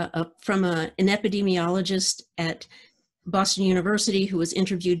about from an epidemiologist at Boston University, who was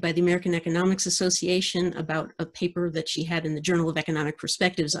interviewed by the American Economics Association about a paper that she had in the Journal of Economic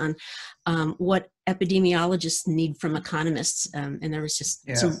Perspectives on what epidemiologists need from economists. And there was just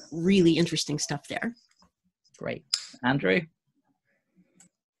some really interesting stuff there. Great. Andrew?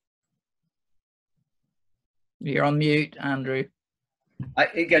 You're on mute, Andrew.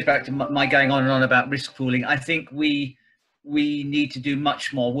 It goes back to my going on and on about risk pooling. I think we need to do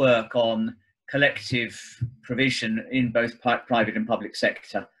much more work on collective provision in both private and public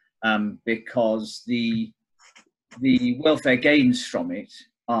sector, because the welfare gains from it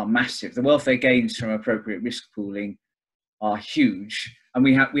are massive. The welfare gains from appropriate risk pooling are huge, and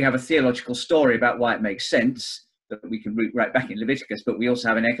we have a theological story about why it makes sense that we can root right back in Leviticus, but we also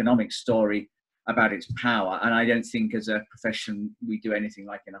have an economic story about its power, and I don't think as a profession we do anything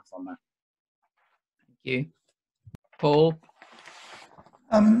like enough on that. Thank you. Paul?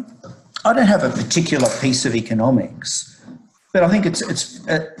 I don't have a particular piece of economics, but I think it's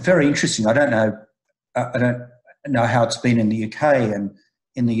very interesting. I don't know how it's been in the UK and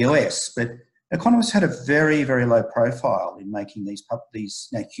in the US, but economists had a very, very low profile in making these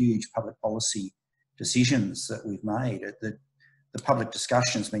huge public policy decisions that we've made. The public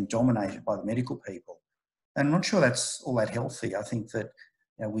discussion has been dominated by the medical people, and I'm not sure that's all that healthy. I think that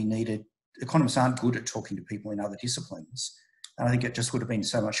economists aren't good at talking to people in other disciplines. And I think it just would have been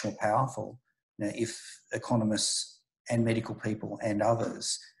so much more powerful if economists and medical people and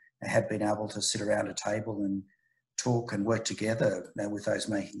others had been able to sit around a table and talk and work together with those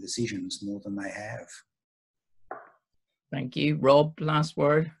making decisions more than they have. Thank you. Rob, last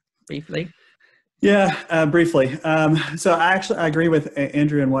word, briefly. Yeah, briefly. So I agree with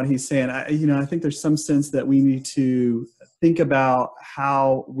Andrew and what he's saying. I think there's some sense that we need to think about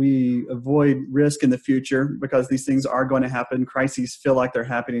how we avoid risk in the future, because these things are going to happen. Crises feel like they're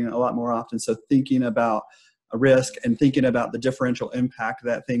happening a lot more often. So thinking about a risk and thinking about the differential impact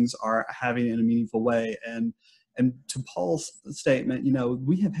that things are having in a meaningful way. And to Paul's statement,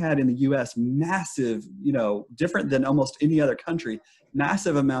 we have had in the U.S. massive, different than almost any other country,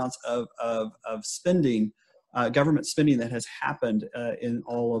 massive amounts of spending, government spending that has happened in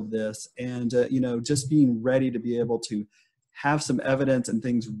all of this. And, just being ready to be able to have some evidence and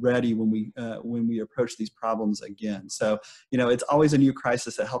things ready when we approach these problems again. So, it's always a new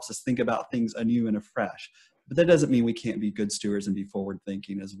crisis that helps us think about things anew and afresh. But that doesn't mean we can't be good stewards and be forward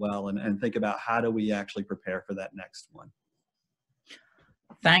thinking as well, and think about how do we actually prepare for that next one.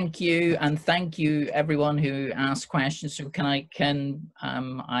 Thank you, and thank you everyone who asked questions. So can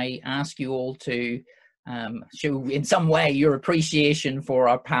I ask you all to show in some way your appreciation for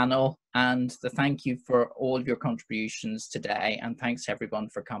our panel, and the thank you for all of your contributions today, and thanks everyone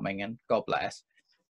for coming, and God bless.